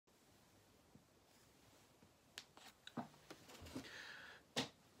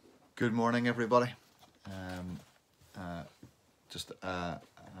Good morning, everybody. Um, uh, just a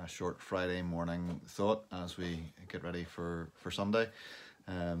short Friday morning thought as we get ready for Sunday.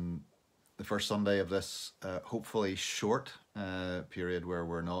 The first Sunday of this hopefully short period where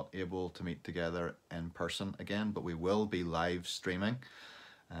we're not able to meet together in person again, but we will be live streaming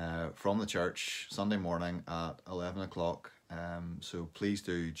from the church Sunday morning at 11 o'clock. So please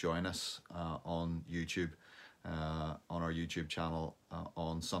do join us on YouTube. On our YouTube channel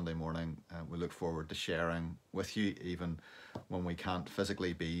on Sunday morning. We look forward to sharing with you even when we can't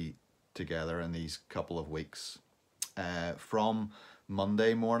physically be together in these couple of weeks. From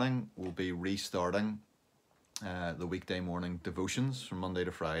Monday morning, we'll be restarting the weekday morning devotions from Monday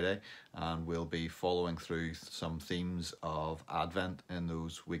to Friday, and we'll be following through some themes of Advent in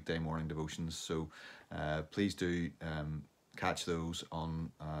those weekday morning devotions. So please do catch those on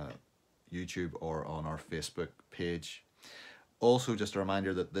YouTube or on our Facebook page. Also, just a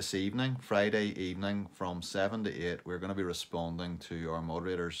reminder that this evening, Friday evening from 7 to 8, we're going to be responding to our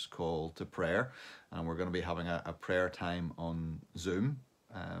moderator's call to prayer, and we're going to be having a prayer time on Zoom,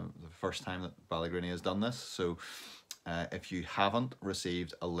 the first time that Ballygreeny has done this. So if you haven't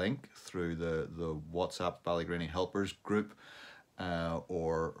received a link through the WhatsApp Ballygreeny Helpers group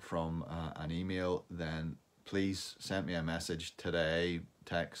or from an email, then please send me a message today,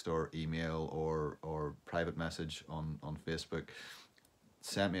 text or email or private message on Facebook.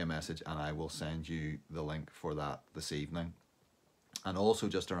 Send me a message and I will send you the link for that this evening. And also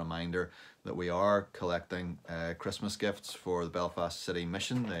just a reminder that we are collecting Christmas gifts for the Belfast City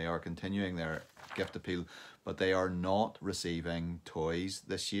Mission. They are continuing their gift appeal, but they are not receiving toys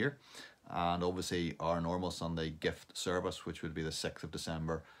this year. And obviously our normal Sunday gift service, which would be the 6th of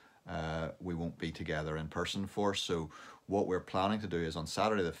December, we won't be together in person for. So what we're planning to do is on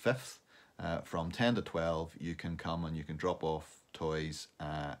Saturday the 5th from 10 to 12 you can come and you can drop off toys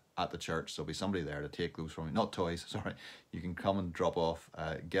at the church. There'll be somebody there to take those from you. Not toys, sorry. You can come and drop off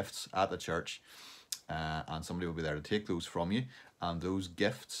gifts at the church and somebody will be there to take those from you. And those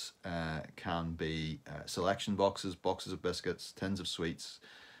gifts can be selection boxes, boxes of biscuits, tins of sweets,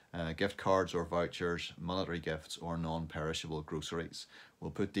 gift cards or vouchers, monetary gifts or non-perishable groceries.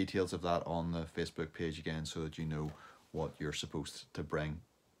 We'll put details of that on the Facebook page again so that you know what you're supposed to bring.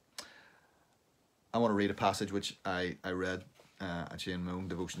 I want to read a passage which I read actually in my own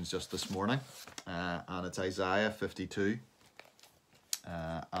devotions just this morning, and it's Isaiah 52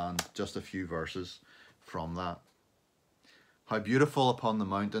 and just a few verses from that. How beautiful upon the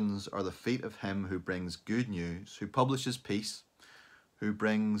mountains are the feet of him who brings good news, who publishes peace, who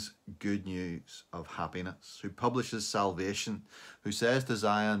brings good news of happiness, who publishes salvation, who says to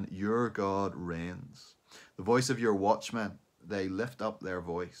Zion, your God reigns. The voice of your watchmen, they lift up their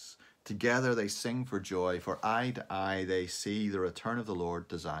voice. Together they sing for joy, for eye to eye they see the return of the Lord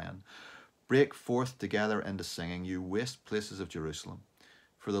to Zion. Break forth together into singing, you waste places of Jerusalem.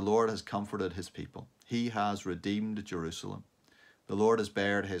 For the Lord has comforted his people. He has redeemed Jerusalem. The Lord has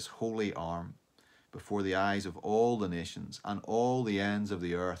bared his holy arm before the eyes of all the nations, and all the ends of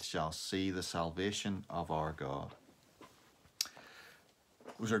the earth shall see the salvation of our God.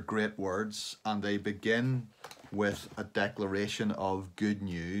 Those are great words, and they begin with a declaration of good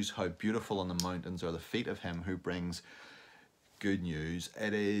news. How beautiful on the mountains are the feet of him who brings good news.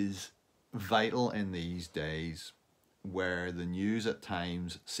 It is vital in these days where the news at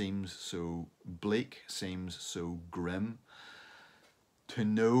times seems so bleak, seems so grim, to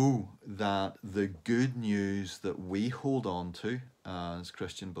know that the good news that we hold on to as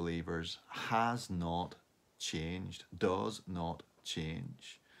Christian believers has not changed, does not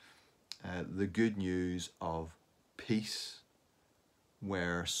change. The good news of peace,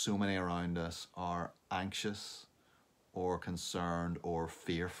 where so many around us are anxious or concerned or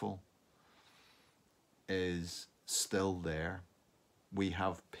fearful, is still there. We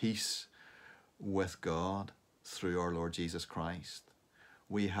have peace with God through our Lord Jesus Christ.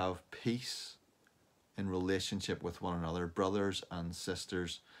 We have peace in relationship with one another, brothers and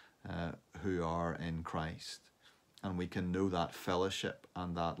sisters who are in Christ. And we can know that fellowship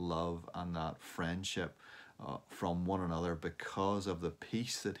and that love and that friendship from one another because of the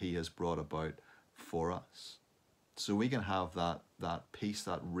peace that he has brought about for us. So we can have that peace,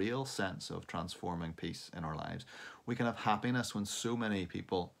 that real sense of transforming peace in our lives. We can have happiness when so many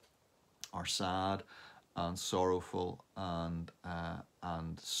people are sad and sorrowful and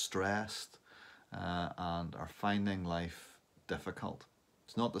stressed and are finding life difficult.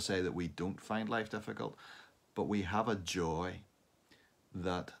 It's not to say that we don't find life difficult, but we have a joy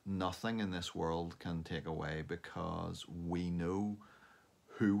that nothing in this world can take away because we know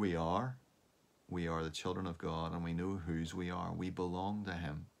who we are. We are the children of God and we know whose we are. We belong to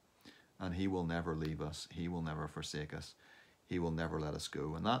him. and he will never leave us. He will never forsake us. He will never let us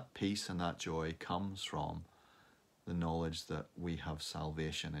go. And that peace and that joy comes from the knowledge that we have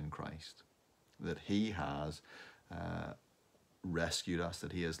salvation in Christ, that he has rescued us,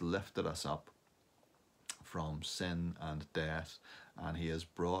 that he has lifted us up from sin and death, and he has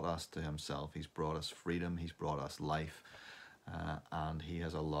brought us to himself. He's brought us freedom, he's brought us life, and he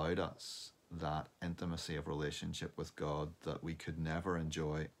has allowed us that intimacy of relationship with God that we could never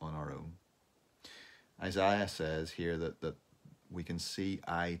enjoy on our own. Isaiah says here that we can see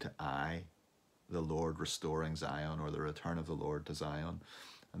eye to eye the Lord restoring Zion, or the return of the Lord to Zion.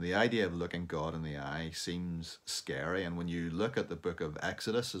 And the idea of looking God in the eye seems scary. And when you look at the book of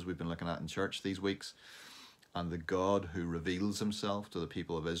Exodus, as we've been looking at in church these weeks, and the God who reveals himself to the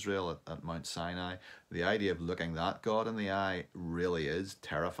people of Israel at Mount Sinai, the idea of looking that God in the eye really is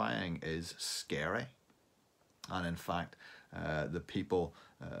terrifying, is scary. And in fact, the people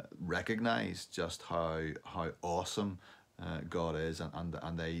recognize just how awesome God is,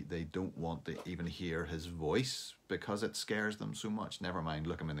 and they don't want to even hear his voice because it scares them so much. Never mind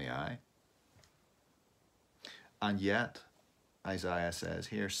look him in the eye. And yet, Isaiah says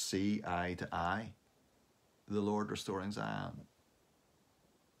here, see eye to eye the Lord restoring Zion.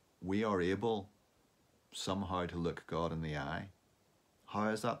 We are able somehow to look God in the eye. How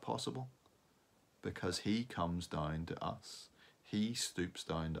is that possible? Because he comes down to us. He stoops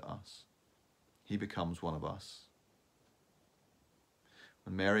down to us. He becomes one of us.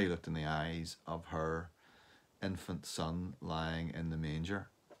 When Mary looked in the eyes of her infant son lying in the manger,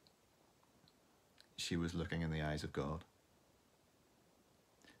 she was looking in the eyes of God.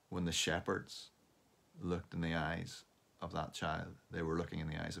 When the shepherds looked in the eyes of that child, they were looking in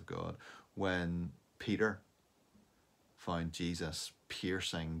the eyes of God. When Peter found Jesus'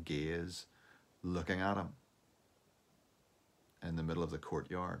 piercing gaze looking at him in the middle of the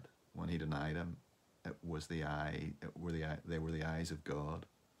courtyard when he denied him, they were the eyes of God.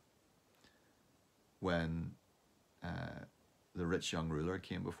 When the rich young ruler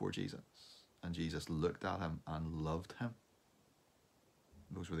came before Jesus and Jesus looked at him and loved him,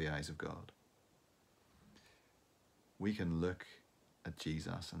 those were the eyes of God. We can look at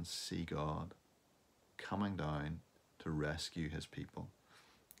Jesus and see God coming down to rescue his people.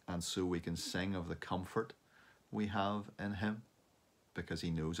 And so we can sing of the comfort we have in him, because he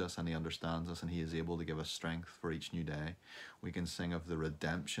knows us and he understands us and he is able to give us strength for each new day. We can sing of the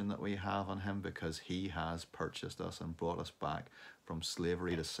redemption that we have in him, because he has purchased us and brought us back from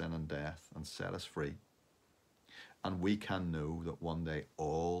slavery to sin and death and set us free. And we can know that one day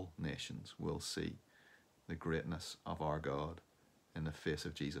all nations will see the greatness of our God in the face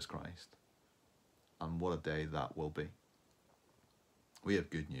of Jesus Christ. And what a day that will be. We have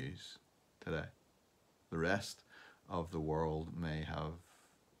good news today. The rest of the world may have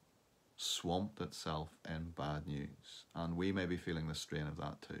swamped itself in bad news, and we may be feeling the strain of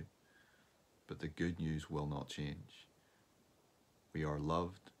that too. But the good news will not change. We are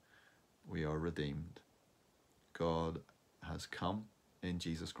loved. We are redeemed. God has come in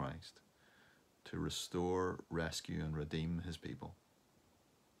Jesus Christ to restore, rescue, and redeem his people.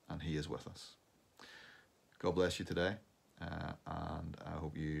 And he is with us. God bless you today. And I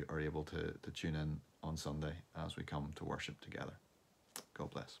hope you are able to tune in on Sunday as we come to worship together.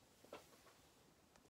 God bless.